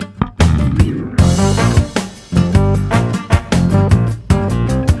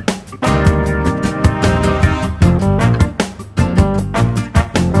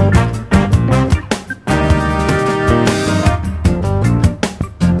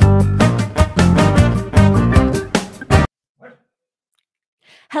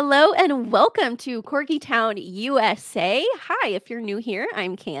Hello and welcome to Corgi Town, USA. Hi, if you're new here,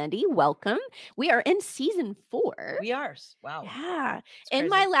 I'm Candy. Welcome. We are in season 4. We are. Wow. Yeah. In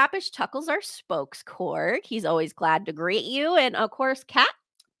my lap is Chuckles, our spokes Corg. He's always glad to greet you. And of course, Kat.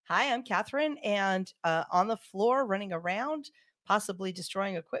 Hi, I'm Catherine. And on the floor running around, possibly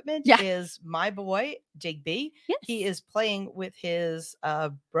destroying equipment, is my boy, Digby. Yes. He is playing with his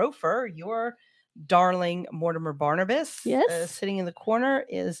Brofer, your darling Mortimer Barnabas. Yes. Sitting in the corner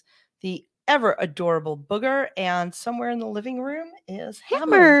is the ever adorable Booger, and somewhere in the living room is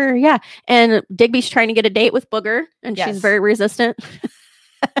Hammer. Yeah. And Digby's trying to get a date with Booger, and she's very resistant.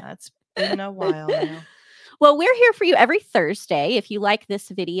 That's been a while now. Well, we're here for you every Thursday. If you like this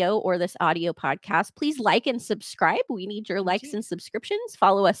video or this audio podcast, please like and subscribe. We need your likes and subscriptions.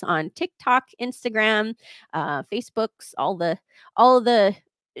 Follow us on TikTok, Instagram, Facebooks, all the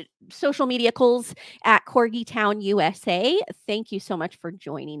social media calls at Corgi Town, USA. Thank you so much for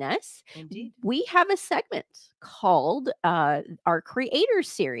joining us. Indeed. We have a segment called our Creators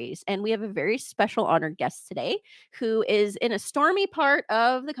Series, and we have a very special honored guest today who is in a stormy part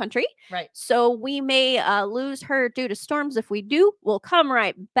of the country. Right. So we may lose her due to storms. If we do, we'll come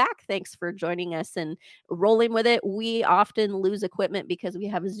right back. Thanks for joining us and rolling with it. We often lose equipment because we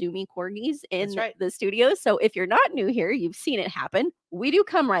have Zoomy corgis in the studio. So if you're not new here, you've seen it happen. We do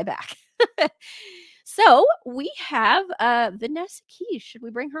come right back. So we have Vanessa Keys. Should we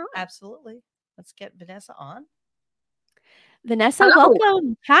bring her on? Absolutely. Let's get Vanessa on. Vanessa,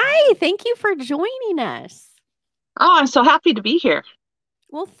 welcome. Hi. Thank you for joining us. Oh, I'm so happy to be here.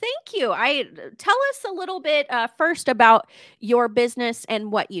 Well, thank you. Tell us a little bit first about your business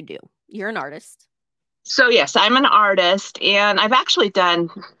and what you do. You're an artist. So yes, I'm an artist, and I've actually done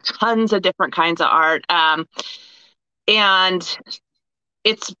tons of different kinds of art. And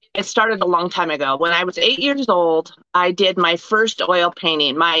it started a long time ago. When I was 8 years old, I did my first oil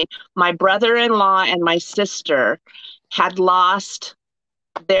painting. My brother-in-law and my sister had lost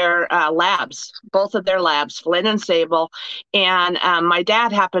their labs, both of their labs, Flynn and Sable. And my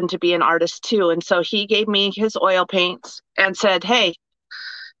dad happened to be an artist too. And so he gave me his oil paints and said, hey,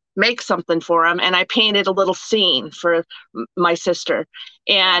 make something for him. And I painted a little scene for my sister.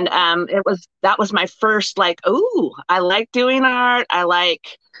 And that was my first, like, ooh, I like doing art. I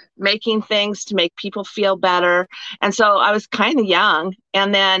like making things to make people feel better. And so I was kind of young.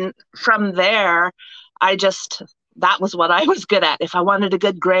 And then from there, that was what I was good at. If I wanted a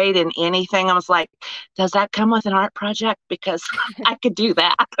good grade in anything, I was like, does that come with an art project? Because I could do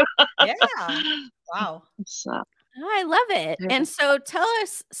that. Yeah. Wow. So. I love it. And so tell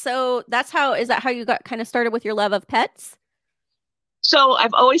us, is that how you got kind of started with your love of pets? So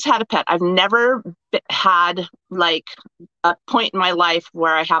I've always had a pet. I've never had like a point in my life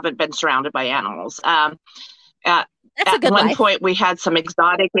where I haven't been surrounded by animals. At one point we had some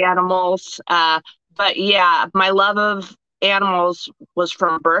exotic animals, but yeah, my love of animals was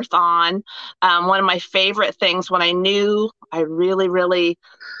from birth on. One of my favorite things when I knew I really, really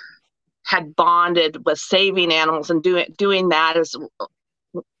had bonded with saving animals and doing that is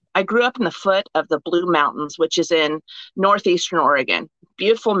I grew up in the foot of the Blue Mountains, which is in northeastern Oregon.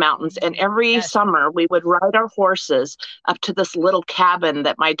 Beautiful mountains. And every summer we would ride our horses up to this little cabin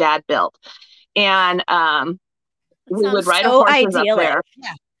that my dad built. And we would ride our horses up there.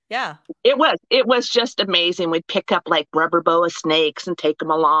 Yeah. It was just amazing. We'd pick up like rubber boa snakes and take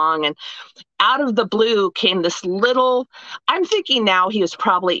them along. And out of the blue came this little, I'm thinking now he was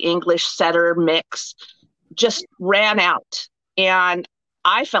probably English setter mix, just ran out. And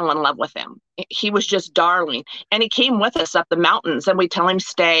I fell in love with him. He was just darling. And he came with us up the mountains, and we'd tell him,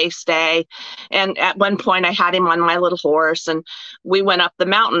 stay, stay. And at one point I had him on my little horse, and we went up the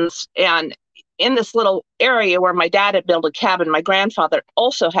mountains. And in this little area where my dad had built a cabin, my grandfather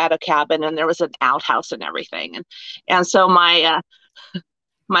also had a cabin, and there was an outhouse and everything. And so my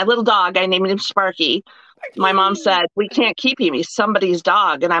little dog, I named him Sparky. My mom said, we can't keep him. He's somebody's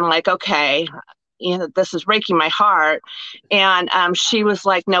dog. And I'm like, okay, this is breaking my heart. And she was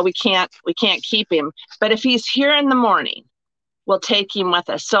like, no, we can't keep him. But if he's here in the morning, we'll take him with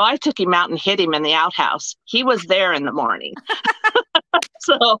us. So I took him out and hid him in the outhouse. He was there in the morning.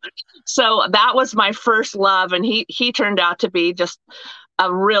 So that was my first love. And he turned out to be just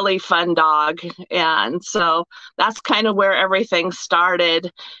a really fun dog. And so that's kind of where everything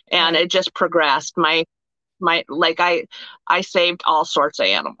started, and it just progressed. I saved all sorts of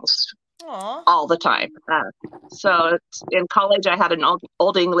animals. Aww. All the time. So in college, I had an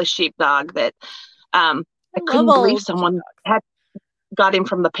old English sheepdog that I couldn't believe someone had got him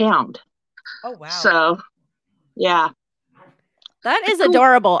from the pound. Oh, wow. So, yeah. That is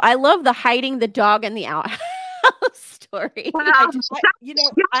adorable. I love the hiding the dog in the outhouse story. Well, I have have to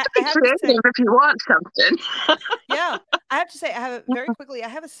say, if you want something. Yeah, I have to say, I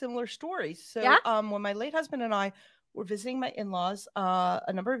have a similar story. So, when my late husband and I were visiting my in-laws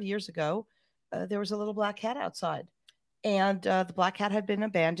a number of years ago, there was a little black cat outside, and the black cat had been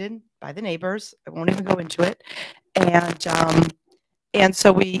abandoned by the neighbors. I won't even go into it, and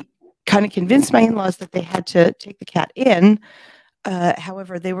so we kind of convinced my in-laws that they had to take the cat in.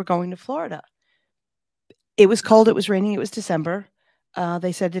 However, they were going to Florida. It was cold. It was raining. It was December.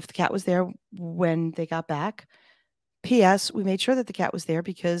 They said if the cat was there when they got back. P.S. We made sure that the cat was there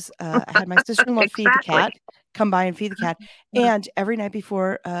because I had my sister-in-law feed the cat, come by and feed the cat. And every night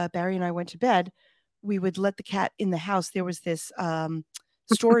before Barry and I went to bed, we would let the cat in the house. There was this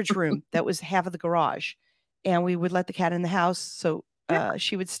storage room that was half of the garage. And we would let the cat in the house so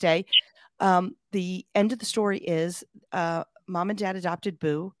she would stay. The end of the story is Mom and Dad adopted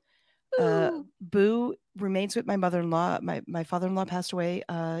Boo. Boo remains with my mother-in-law. My father-in-law passed away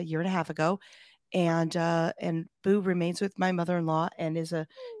a year and a half ago. And Boo remains with my mother-in-law and is a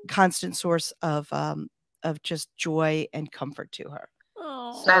constant source of just joy and comfort to her.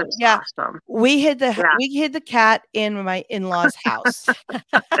 Oh, so, awesome. We hid the cat in my in-laws' house.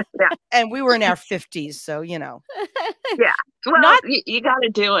 And we were in our 50s, so Yeah. Well, you got to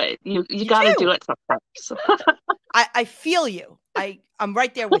do it. You got to do it sometimes. I feel you. I'm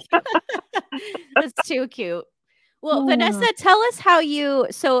right there with you. That's too cute. Well, Vanessa, tell us how you.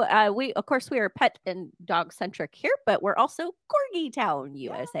 So we are pet and dog centric here, but we're also Corgi Town,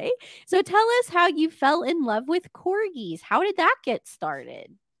 USA. Yeah. So tell us how you fell in love with corgis. How did that get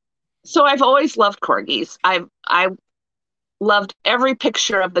started? So I've always loved corgis. I loved every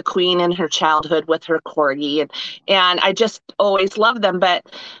picture of the Queen in her childhood with her corgi, and I just always loved them. But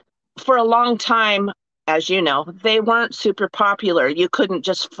for a long time, as you know, they weren't super popular. You couldn't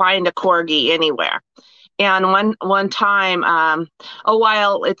just find a corgi anywhere. And one time, I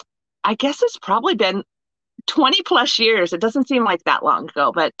guess it's probably been 20 plus years. It doesn't seem like that long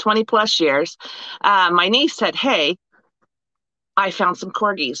ago, but 20 plus years. My niece said, "Hey, I found some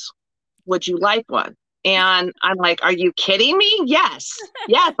corgis. Would you like one?" And I'm like, "Are you kidding me? Yes,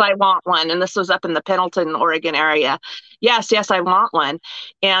 I want one." And this was up in the Pendleton, Oregon area. Yes, I want one.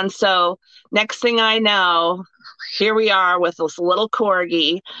 And so next thing I know, here we are with this little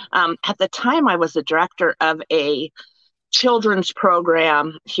corgi. At the time, I was the director of a children's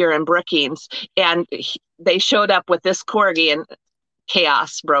program here in Brookings, and they showed up with this corgi, and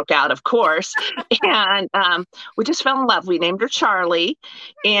chaos broke out, of course. And we just fell in love. We named her Charlie.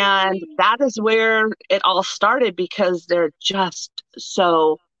 And that is where it all started because they're just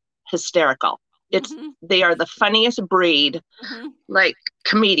so hysterical. They are the funniest breed, like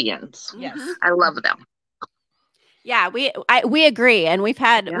comedians. Yes. I love them. Yeah, we agree, and we've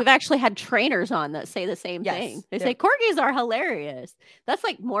actually had trainers on that say the same thing. They say corgis are hilarious. That's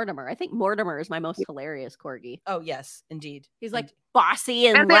like Mortimer. I think Mortimer is my most hilarious corgi. Oh yes, indeed. He's like bossy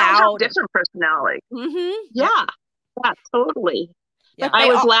and they loud. all have different personality. Yeah, totally. Yeah. I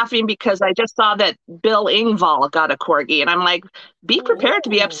was laughing because I just saw that Bill Engvall got a corgi, and I'm like, be prepared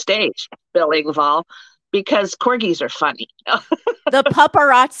to be upstage, Bill Engvall, because corgis are funny. The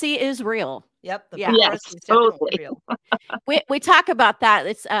paparazzi is real. Yep. Yes, totally. Real. we talk about that.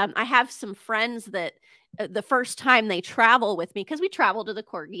 It's I have some friends that the first time they travel with me, because we travel to the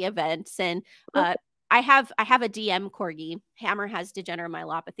corgi events, and I have a DM corgi. Hammer has degenerative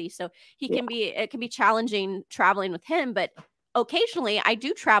myelopathy, so it can be challenging traveling with him, but occasionally I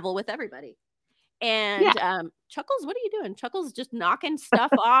do travel with everybody. And Chuckles, what are you doing? Chuckles just knocking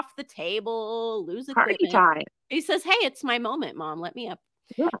stuff off the table, lose equipment. Party time. He says, "Hey, it's my moment, Mom. Let me up."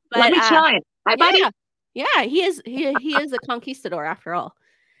 Yeah, let me shine. Hi, buddy. Yeah, he is a conquistador after all.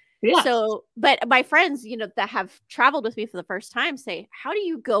 Yeah. So, but my friends, that have traveled with me for the first time say, "How do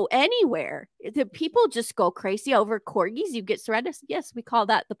you go anywhere? The people just go crazy over corgis. You get surrounded." Yes, we call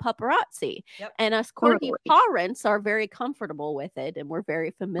that the paparazzi. Yep. And us corgi parents are very comfortable with it, and we're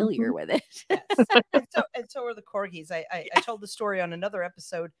very familiar with it. Yes. and so are the corgis. I told the story on another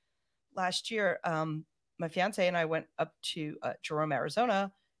episode last year. My fiance and I went up to Jerome,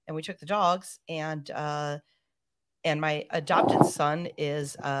 Arizona, and we took the dogs, and my adopted son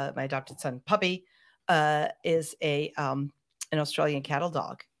Puppy is an Australian cattle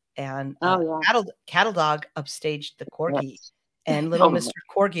dog, and cattle dog upstaged the corgi, and little Mr.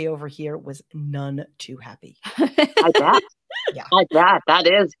 Corgi over here was none too happy. I bet. Yeah, I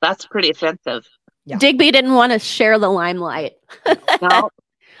bet that's pretty offensive. Yeah. Digby didn't want to share the limelight. No,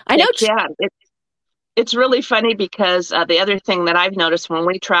 I know. It's really funny because the other thing that I've noticed when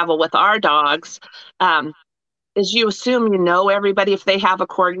we travel with our dogs is you assume you know everybody if they have a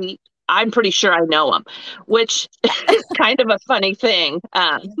corgi. I'm pretty sure I know them, which is kind of a funny thing.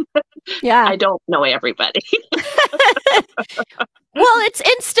 Yeah. I don't know everybody. Well, it's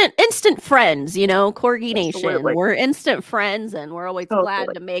instant friends, you know, Corgi Nation. Absolutely. We're instant friends, and we're always glad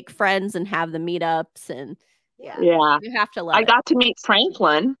to make friends and have the meetups. And yeah, you have to love I got to meet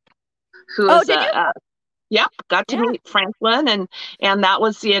Franklin, who is did you? Yep, got to meet Franklin, and that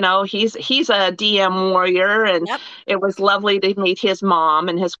was, you know, he's a DM warrior, and it was lovely to meet his mom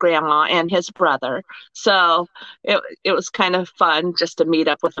and his grandma and his brother. So it was kind of fun just to meet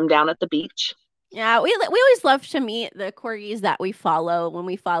up with them down at the beach. Yeah, we always love to meet the corgis that we follow when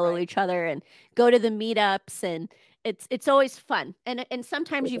we follow each other and go to the meetups, and it's always fun. And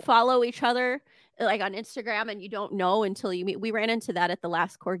sometimes you follow each other like on Instagram and you don't know until you meet. We ran into that at the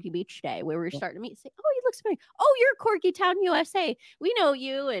last Corgi Beach Day where we were starting to meet. Say, oh, you look familiar. Oh, you're Corgi Town USA. We know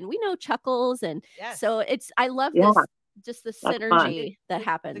you, and we know Chuckles, and so I love this, just the synergy that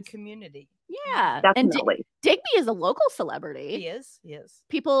happens. The community. Yeah, definitely. And Digby is a local celebrity. He is.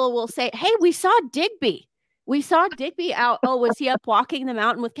 People will say, "Hey, we saw Digby. We saw Digby out. Oh, was he up walking the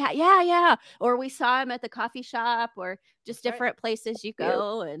mountain with Kat? Yeah. Or we saw him at the coffee shop, or just different places you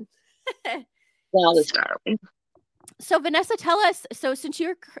go." And well, it's darling. So Vanessa, tell us, so since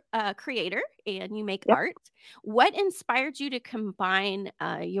you're a creator and you make art, what inspired you to combine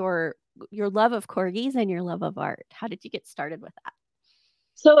your love of corgis and your love of art? How did you get started with that?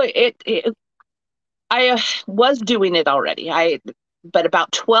 So I was doing it already. But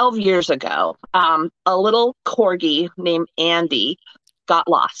about 12 years ago, a little corgi named Andy got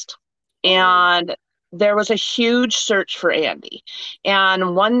lost, and there was a huge search for Andy.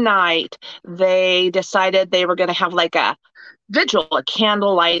 And one night they decided they were going to have like a vigil, a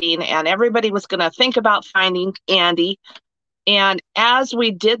candle lighting, and everybody was going to think about finding Andy. And as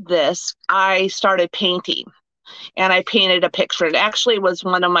we did this, I started painting, and I painted a picture. It actually was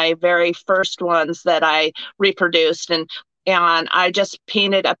one of my very first ones that I reproduced. And I just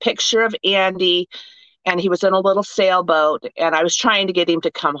painted a picture of Andy, and he was in a little sailboat, and I was trying to get him to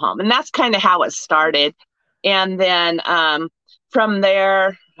come home. And that's kind of how it started. And then from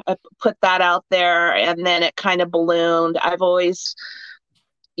there, I put that out there, and then it kind of ballooned. I've always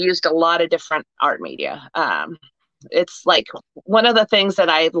used a lot of different art media. It's like one of the things that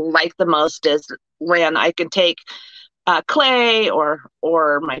I like the most is when I can take clay or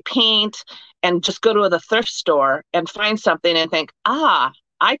my paint and just go to the thrift store and find something and think,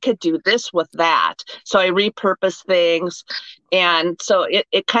 I could do this with that. So I repurpose things. And so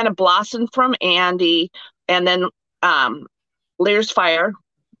it kind of blossomed from Andy. And then Lear's Fire,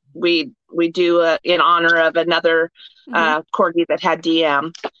 we do in honor of another corgi that had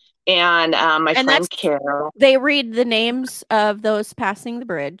DM. And my friend Carol. They read the names of those passing the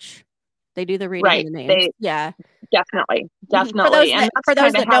bridge. They do the reading of the names. Definitely. For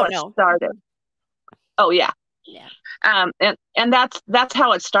those that don't know. Started. Oh, yeah. And that's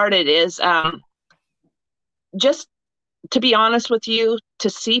how it started, is just to be honest with you, to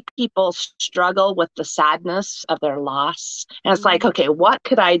see people struggle with the sadness of their loss. And it's like, okay, what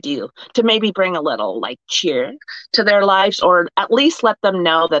could I do to maybe bring a little like cheer to their lives, or at least let them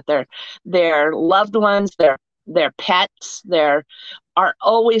know that their loved ones, their pets, are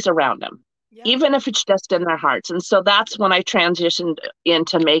always around them. Even if it's just in their hearts. And so that's when I transitioned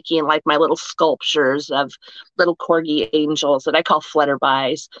into making like my little sculptures of little corgi angels that I call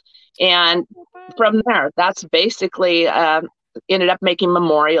flutterbys. And from there, that's basically ended up making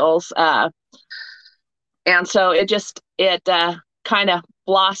memorials. And so it kind of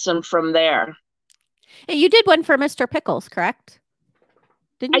blossomed from there. You did one for Mr. Pickles, correct?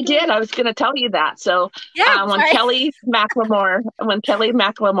 I did. I was going to tell you that. So when Kelly McLemore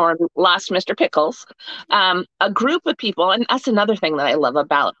lost Mr. Pickles, a group of people, and that's another thing that I love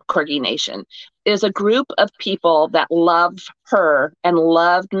about Corgi Nation, is a group of people that love her and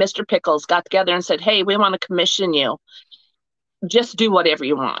loved Mr. Pickles got together and said, hey, we want to commission you. Just do whatever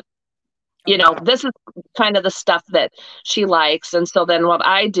you want. You know, this is kind of the stuff that she likes. And so then what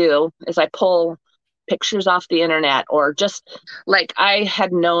I do is I pull pictures off the internet, or just like I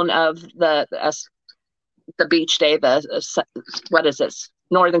had known of the beach day, what is this?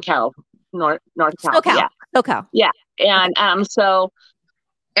 North Cal. SoCal. Yeah. And so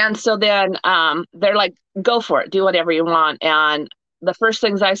then they're like, go for it, do whatever you want. And the first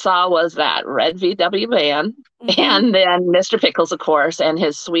things I saw was that red VW van, and then Mr. Pickles, of course, and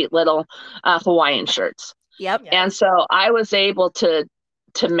his sweet little Hawaiian shirts. Yep. And so I was able to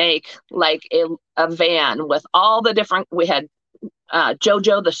make like a van with all the different, we had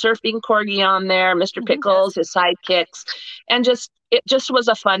Jojo the surfing corgi on there, Mr. Pickles, his sidekicks, and it just was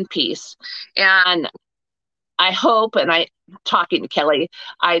a fun piece. And I hope, and talking to Kelly,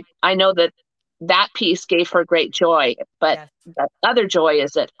 I know that piece gave her great joy, but the other joy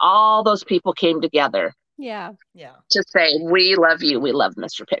is that all those people came together. Yeah. To say, we love you. We love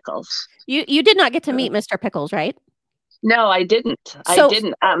Mr. Pickles. You did not get to meet Mr. Pickles, right? No, I didn't.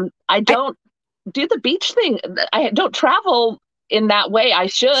 I don't do the beach thing. I don't travel in that way. I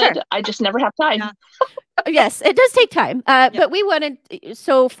should. Sure. I just never have time. Yeah. Yes, it does take time. But we wanted,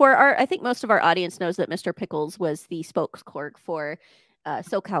 so for I think most of our audience knows that Mr. Pickles was the spokesclerk for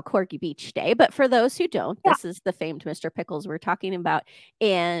SoCal Corgi Beach Day. But for those who don't, this is the famed Mr. Pickles we're talking about.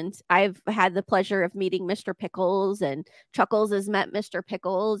 And I've had the pleasure of meeting Mr. Pickles, and Chuckles has met Mr.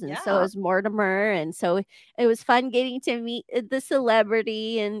 Pickles, and so has Mortimer. And so it was fun getting to meet the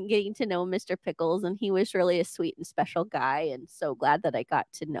celebrity and getting to know Mr. Pickles. And he was really a sweet and special guy, and so glad that I got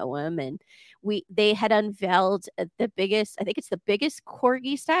to know him. And they had unveiled the biggest, I think it's the biggest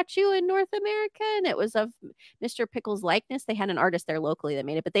corgi statue in North America, and it was of Mr. Pickles' likeness. They had an artist there locally that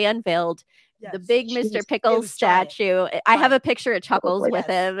made it, but they unveiled the big Mr. Pickles statue. I have a picture of Chuckles with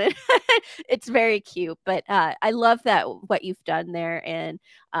him. It's very cute, but I love that what you've done there, and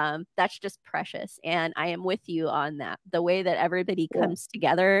that's just precious. And I am with you on that. The way that everybody comes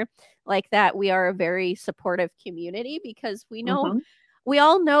together like that, we are a very supportive community, because we know we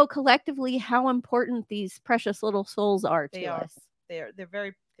all know collectively how important these precious little souls are to us. They're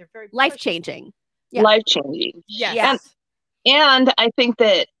very life-changing. Life-changing. Yes. And I think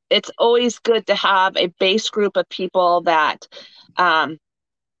that it's always good to have a base group of people that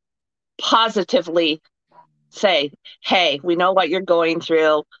positively say, hey, we know what you're going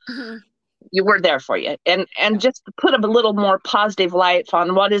through. You were there for you. And just put a little more positive light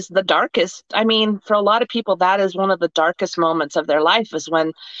on what is the darkest. I mean, for a lot of people, that is one of the darkest moments of their life, is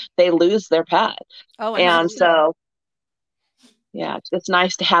when they lose their pet. And so, it's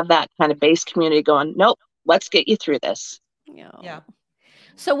nice to have that kind of base community going, nope, let's get you through this. Yeah.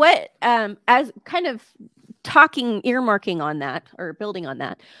 So what, as kind of earmarking on that, or building on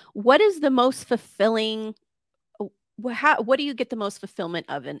that, what is the most fulfilling, what do you get the most fulfillment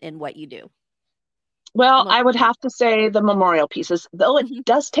of in what you do? Well, I would have to say the memorial pieces, though it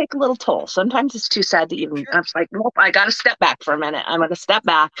does take a little toll. Sometimes it's too sad to even, I'm like, nope, I got to step back for a minute. I'm going to step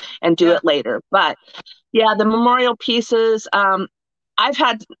back and do it later. But the memorial pieces, I've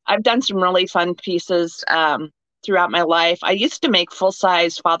done some really fun pieces throughout my life. I used to make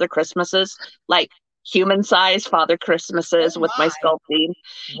full-size Father Christmases, like human-size Father Christmases with my sculpting.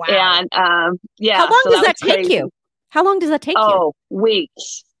 Wow. And how long does that take you? How long does that take you? Oh,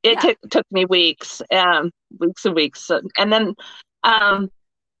 weeks. It took me weeks and weeks. And then I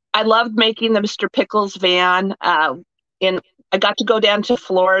loved making the Mr. Pickles van. I got to go down to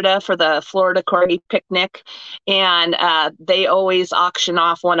Florida for the Florida Corgi Picnic, and they always auction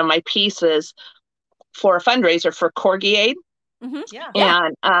off one of my pieces for a fundraiser for Corgi Aid.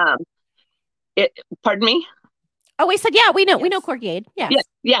 And pardon me? Oh, we said, we know Corgi Aid.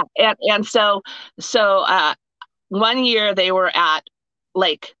 Yeah. And so one year they were at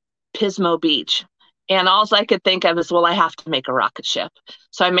Lake Pismo Beach, and all I could think of is, well, I have to make a rocket ship.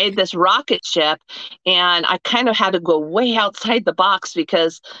 So I made this rocket ship, and I kind of had to go way outside the box,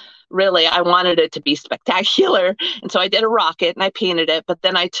 because really I wanted it to be spectacular. And so I did a rocket and I painted it, but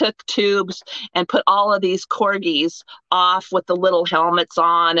then I took tubes and put all of these corgis off with the little helmets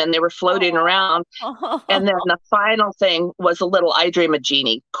on, and they were floating around. And then the final thing was a little I Dream of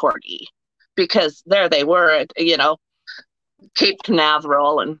Jeannie corgi, because there they were, Cape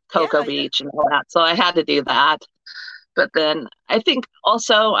Canaveral and Cocoa Beach and all that. So I had to do that. But then I think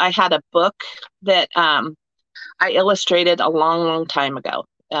also I had a book that I illustrated a long, long time ago,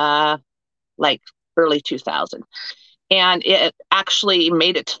 like early 2000. And it actually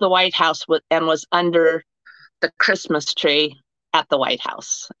made it to the White House and was under the Christmas tree at the White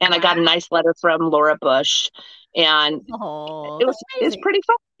House. And I got a nice letter from Laura Bush. And it was pretty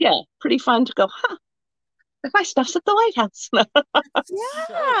fun. Yeah, pretty fun to go, my stuff's at the White House.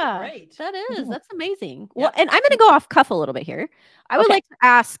 That's amazing. Well, and I'm going to go off cuff a little bit here. I would like to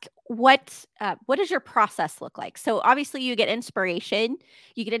ask, what does your process look like? So obviously you get inspiration.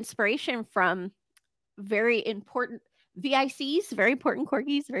 You get inspiration from very important VICs, very important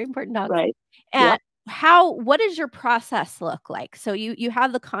corgis, very important dogs. Right. And what does your process look like? So you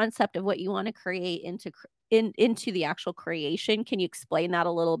have the concept of what you want to create into the actual creation. Can you explain that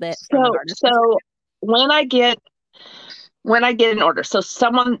a little bit? So when I get an order, so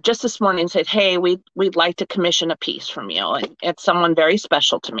someone just this morning said, hey, we'd like to commission a piece from you, and it's someone very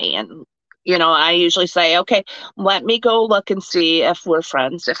special to me. And I usually say, okay, let me go look and see if we're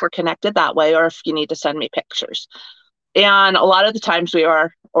friends, if we're connected that way, or if you need to send me pictures. And a lot of the times we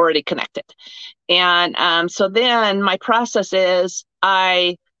are. already connected. And so then my process is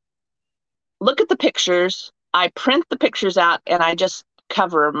I look at the pictures, I print the pictures out, and I just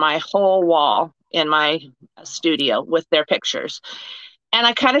cover my whole wall in my studio with their pictures. And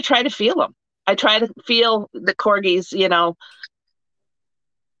I kind of try to feel them. I try to feel the corgis,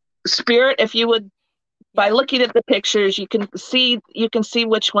 spirit, if you would. By looking at the pictures, you can see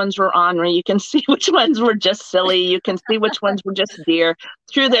which ones were ornery. You can see which ones were just silly. You can see which ones were just dear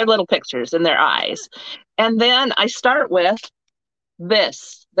through their little pictures and their eyes. And then I start with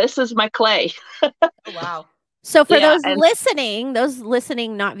this. This is my clay. Oh, wow. So for those listening,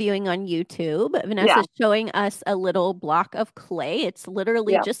 not viewing on YouTube, Vanessa's showing us a little block of clay. It's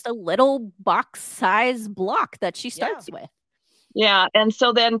literally just a little box size block that she starts with. Yeah. And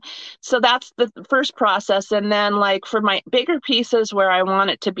so that's the first process. And then like for my bigger pieces where I want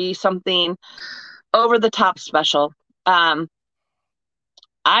it to be something over the top special, I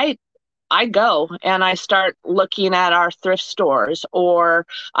go and I start looking at our thrift stores, or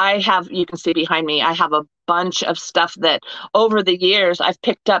you can see behind me, I have a bunch of stuff that over the years I've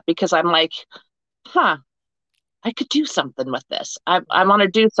picked up because I'm like, I could do something with this. I want to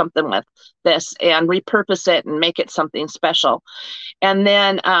do something with this and repurpose it and make it something special. And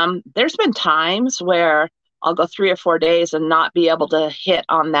then there's been times where I'll go 3 or 4 days and not be able to hit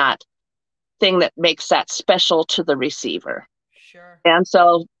on that thing that makes that special to the receiver. Sure.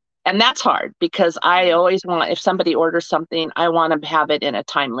 And that's hard because I always want, if somebody orders something, I want to have it in a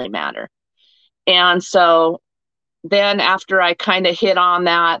timely manner. And so then after I kind of hit on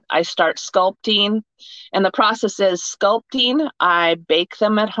that, I start sculpting. And the process is sculpting. I bake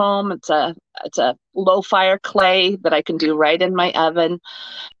them at home. It's a low fire clay that I can do right in my oven.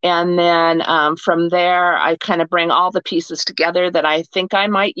 And then from there, I kind of bring all the pieces together that I think I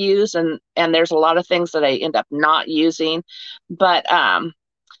might use. And there's a lot of things that I end up not using. But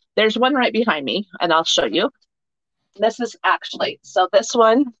there's one right behind me, and I'll show you. This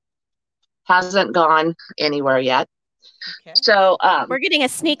one hasn't gone anywhere yet. Okay. So we're getting a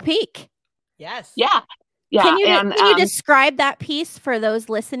sneak peek. Yes. Yeah. Can you describe that piece for those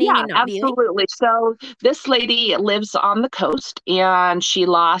listening and not viewing? Absolutely. So this lady lives on the coast, and she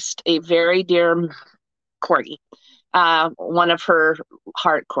lost a very dear corgi, one of her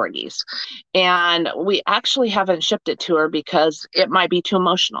heart corgis. And we actually haven't shipped it to her because it might be too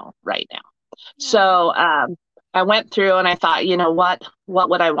emotional right now. Yeah. So I went through and I thought, what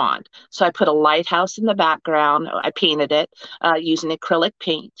would I want? So I put a lighthouse in the background. I painted it using acrylic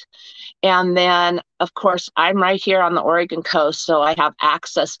paint. And then, of course, I'm right here on the Oregon coast, so I have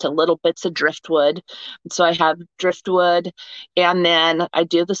access to little bits of driftwood. So I have driftwood, and then I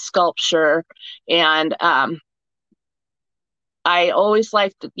do the sculpture. And I always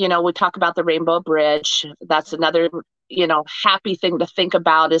liked, we talk about the Rainbow Bridge. That's another happy thing to think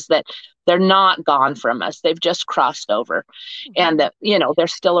about, is that they're not gone from us. They've just crossed over, and that, they're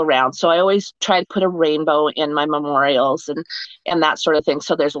still around. So I always try to put a rainbow in my memorials and that sort of thing.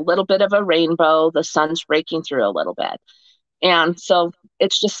 So there's a little bit of a rainbow. The sun's breaking through a little bit. And so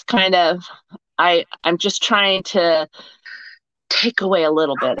it's just kind of, I'm just trying to take away a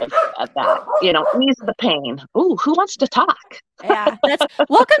little bit of that, ease the pain. Ooh, who wants to talk? Yeah,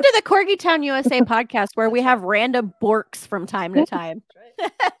 welcome to the Corgi Town USA podcast, where we have random borks from time to time.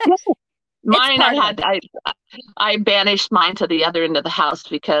 Mine, I banished mine to the other end of the house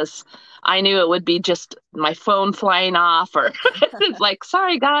because I knew it would be just my phone flying off, or it's like,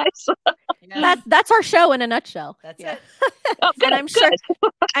 sorry guys. That's our show in a nutshell. That's it. Oh, good, and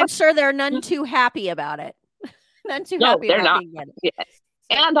I'm sure they're none too happy about it. None too happy they're about not. being it.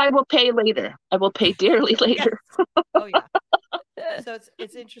 Yeah. And I will pay later. I will pay dearly later. Oh yeah. So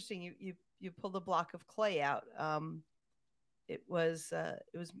it's interesting. You pulled a block of clay out. It was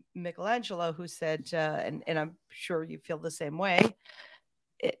Michelangelo who said, and I'm sure you feel the same way.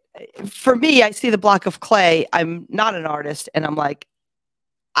 For me, I see the block of clay. I'm not an artist, and I'm like,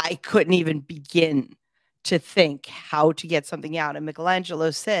 I couldn't even begin to think how to get something out. And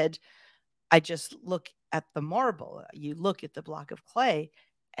Michelangelo said, I just look at the marble. You look at the block of clay,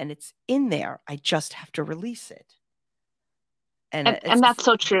 and it's in there. I just have to release it. And that's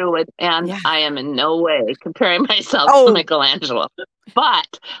so true. And I am in no way comparing myself to Michelangelo,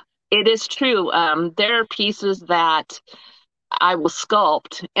 but it is true. There are pieces that I will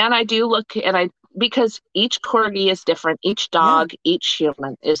sculpt, and I do look, because each corgi is different, each dog, each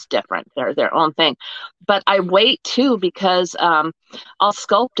human is different. They're their own thing. But I wait too, because I'll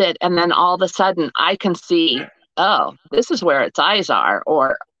sculpt it, and then all of a sudden I can see, oh, this is where its eyes are,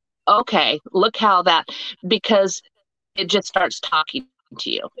 or okay, look how that, because it just starts talking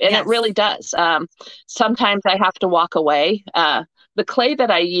to you, and it really does. Sometimes I have to walk away the clay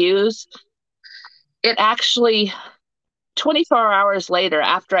that I use, it actually 24 hours later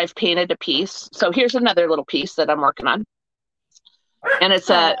after I've painted a piece. So here's another little piece that I'm working on. And it's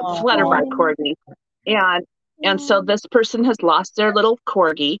a Flutterby corgi. And so this person has lost their little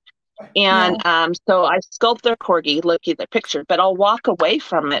corgi. And so I sculpt their corgi, look at the picture, but I'll walk away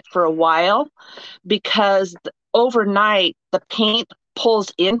from it for a while because overnight the paint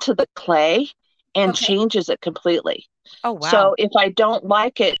pulls into the clay and changes it completely. Oh, wow. So if I don't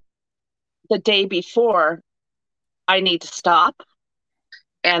like it the day before, I need to stop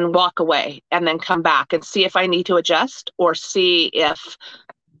and walk away and then come back and see if I need to adjust or see if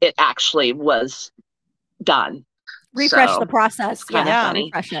it actually was done. Refresh the process. Kind of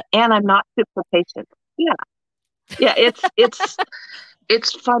funny. Refresh it. And I'm not super patient. Yeah,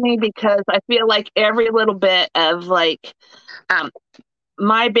 it's funny because I feel like every little bit of like,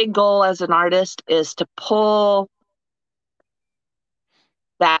 my big goal as an artist is to pull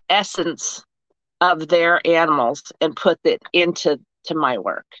that essence of their animals and put it into my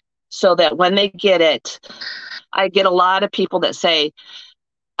work so that when they get it, I get a lot of people that say,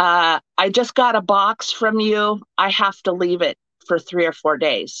 I just got a box from you. I have to leave it for 3 or 4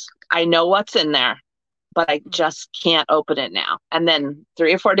 days. I know what's in there, but I just can't open it now. And then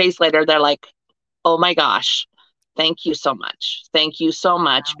 3 or 4 days later, they're like, oh my gosh, thank you so much. Thank you so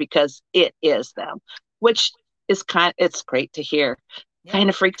much, because it is them, which is it's great to hear. Kind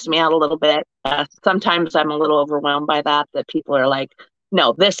of freaks me out a little bit. Sometimes I'm a little overwhelmed by that people are like,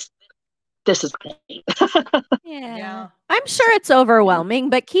 no, this is great. Yeah. I'm sure it's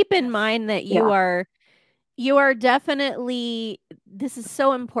overwhelming, but keep in mind that you are definitely, this is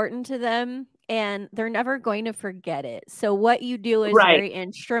so important to them and they're never going to forget it. So what you do is very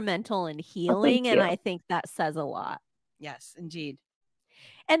instrumental in healing. And I think that says a lot. Yes, indeed.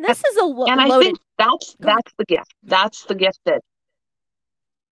 And this is a and I think that's the gift. That's the gift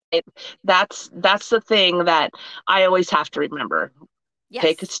that's the thing that I always have to remember. Yes.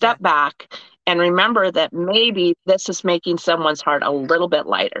 Take a step back and remember that maybe this is making someone's heart a little bit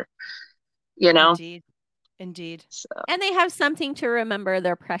lighter, you know? Indeed. So. And they have something to remember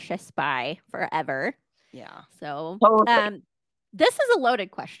they're precious by forever. Yeah. So totally. This is a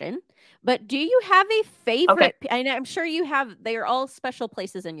loaded question, but do you have a favorite? I'm sure you have, they are all special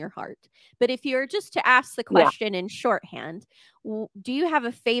places in your heart, but if you're just to ask the question in shorthand, do you have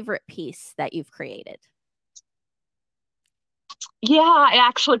a favorite piece that you've created? Yeah, I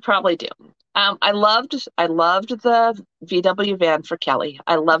actually probably do. I loved the VW van for Kelly.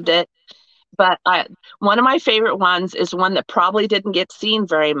 I loved it. But one of my favorite ones is one that probably didn't get seen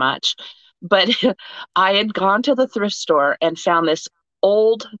very much. But I had gone to the thrift store and found this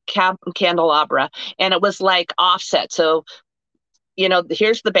old candelabra, and it was like offset. So, you know,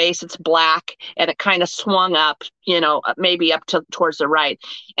 here's the base, it's black, and it kind of swung up, you know, maybe up towards the right.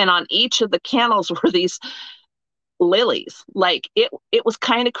 And on each of the candles were these lilies. Like it was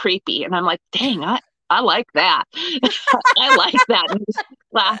kind of creepy. And I'm like, dang, I like that. I like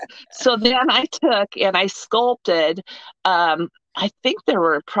that. So then I took and I sculpted, I think there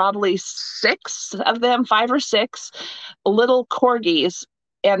were probably 6 of them, 5 or 6 little corgis.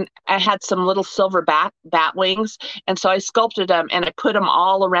 And I had some little silver bat wings. And so I sculpted them and I put them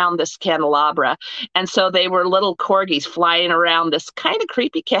all around this candelabra. And so they were little corgis flying around this kind of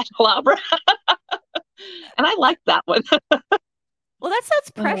creepy candelabra. And I like that one. Well, that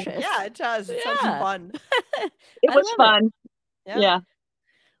sounds precious. Yeah, it does. It sounds fun. It was fun. Yeah.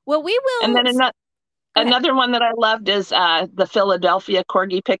 Well, we will. And then another one that I loved is the Philadelphia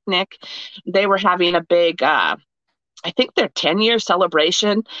Corgi Picnic. They were having a big, I think their 10-year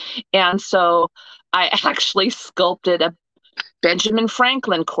celebration. And so I actually sculpted a Benjamin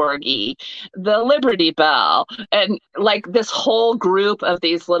Franklin Corgi, the Liberty Bell, and like this whole group of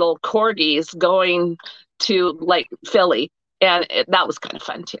these little corgis going to like Philly. And that was kind of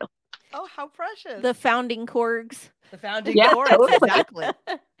fun too. Oh, how precious. The founding corgs. The founding corgs, totally. Exactly.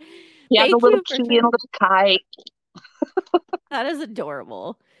 Yeah, the little key and a little kite. That is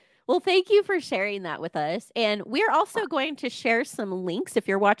adorable. Well, thank you for sharing that with us. And we're also going to share some links if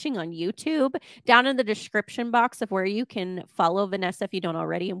you're watching on YouTube down in the description box of where you can follow Vanessa if you don't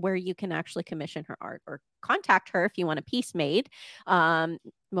already, and where you can actually commission her art or contact her if you want a piece made,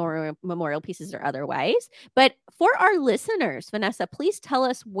 memorial pieces or otherwise. But for our listeners, Vanessa, please tell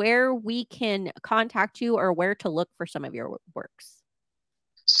us where we can contact you or where to look for some of your works.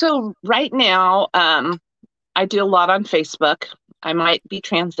 So right now, I do a lot on Facebook. I might be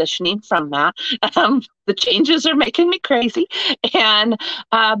transitioning from that. The changes are making me crazy. And,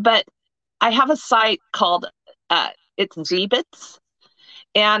 but I have a site called, it's Zeebits.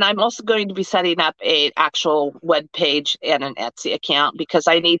 And I'm also going to be setting up an actual web page and an Etsy account because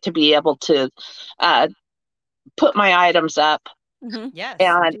I need to be able to put my items up. Mm-hmm. Yes.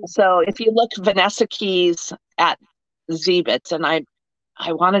 And so if you look Vanessa Keys at Zeebits, and I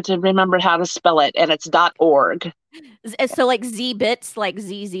wanted to remember how to spell it, and it's .org. So like Zeebits, like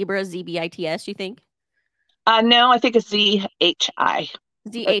Z zebra, ZBITS, you think? No, I think it's ZHI.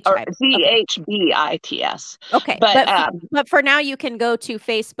 ZHI. ZHBITS. Okay. But for now, you can go to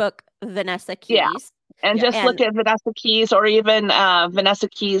Facebook, Vanessa Keys. Yeah. And just look at Vanessa Keys, or even Vanessa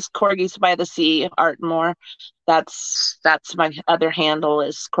Keys Corgis by the Sea, Artmore. That's my other handle,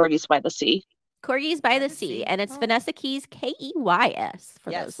 is Corgis by the Sea. Corgis by the Sea, and it's Vanessa Keys, Keys,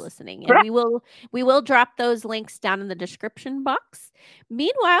 for those listening. And Correct. we will drop those links down in the description box.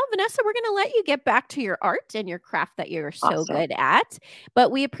 Meanwhile, Vanessa, we're going to let you get back to your art and your craft that you're so good at.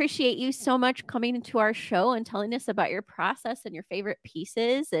 But we appreciate you so much coming into our show and telling us about your process and your favorite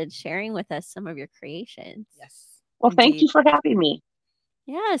pieces and sharing with us some of your creations. Yes. Well, thank you for having me.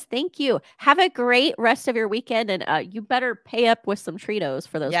 Yes, thank you. Have a great rest of your weekend, and you better pay up with some Treatos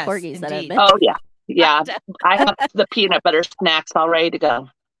for those corgis that have been. Oh yeah. I have the peanut butter snacks all ready to go.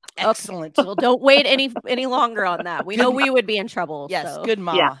 Excellent. Okay. Well, don't wait any longer on that. We know we would be in trouble. Yes, so. Good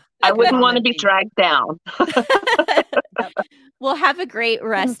mama. Yeah, I wouldn't want to be dragged down. Well, have a great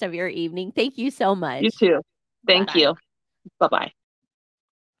rest of your evening. Thank you so much. You too. Thank you. Bye-bye.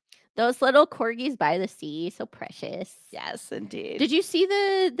 Those little corgis by the sea, so precious. Yes, indeed. Did you see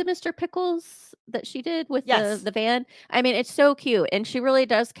the Mr. Pickles that she did with the van? I mean, it's so cute, and she really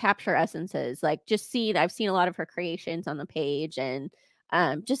does capture essences. Like, I've seen a lot of her creations on the page, and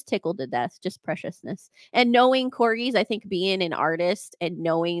just tickled to death, just preciousness. And knowing corgis, I think being an artist and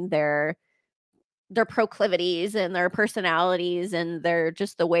knowing their proclivities and their personalities and their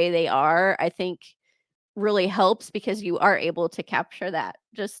just the way they are, I think really helps because you are able to capture that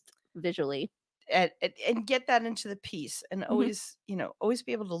just visually and get that into the piece, and always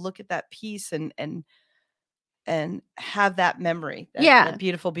be able to look at that piece and have that memory. That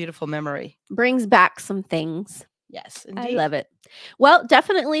beautiful memory. Brings back some things. Yes, indeed. I love it. Well,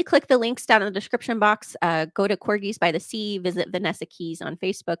 definitely click the links down in the description box. Go to Corgis by the Sea, visit Vanessa Keys on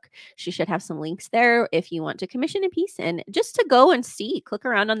Facebook. She should have some links there if you want to commission a piece and just to go and click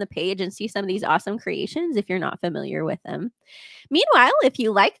around on the page and see some of these awesome creations if you're not familiar with them. Meanwhile, if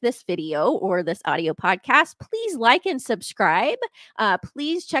you like this video or this audio podcast, please like and subscribe.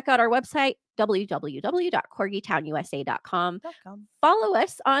 Please check out our website, www.corgitownusa.com. Follow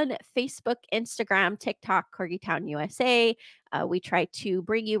us on Facebook, Instagram, TikTok, Corgitown USA. We try to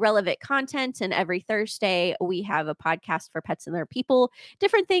bring you relevant content, and every Thursday we have a podcast for pets and their people,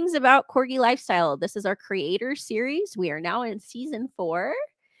 different things about corgi lifestyle. This is our creator series. We are now in season 4.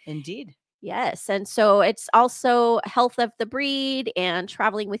 Indeed. Yes. And so it's also health of the breed and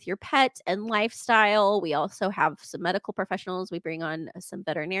traveling with your pet and lifestyle. We also have some medical professionals. We bring on some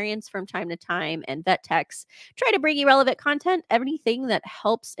veterinarians from time to time and vet techs. Try to bring you relevant content, everything that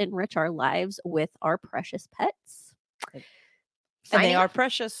helps enrich our lives with our precious pets. And they are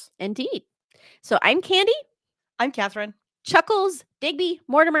precious. Indeed. So I'm Candy. I'm Catherine. Chuckles, Digby,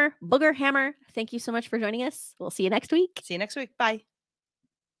 Mortimer, Booger, Hammer. Thank you so much for joining us. We'll see you next week. See you next week. Bye.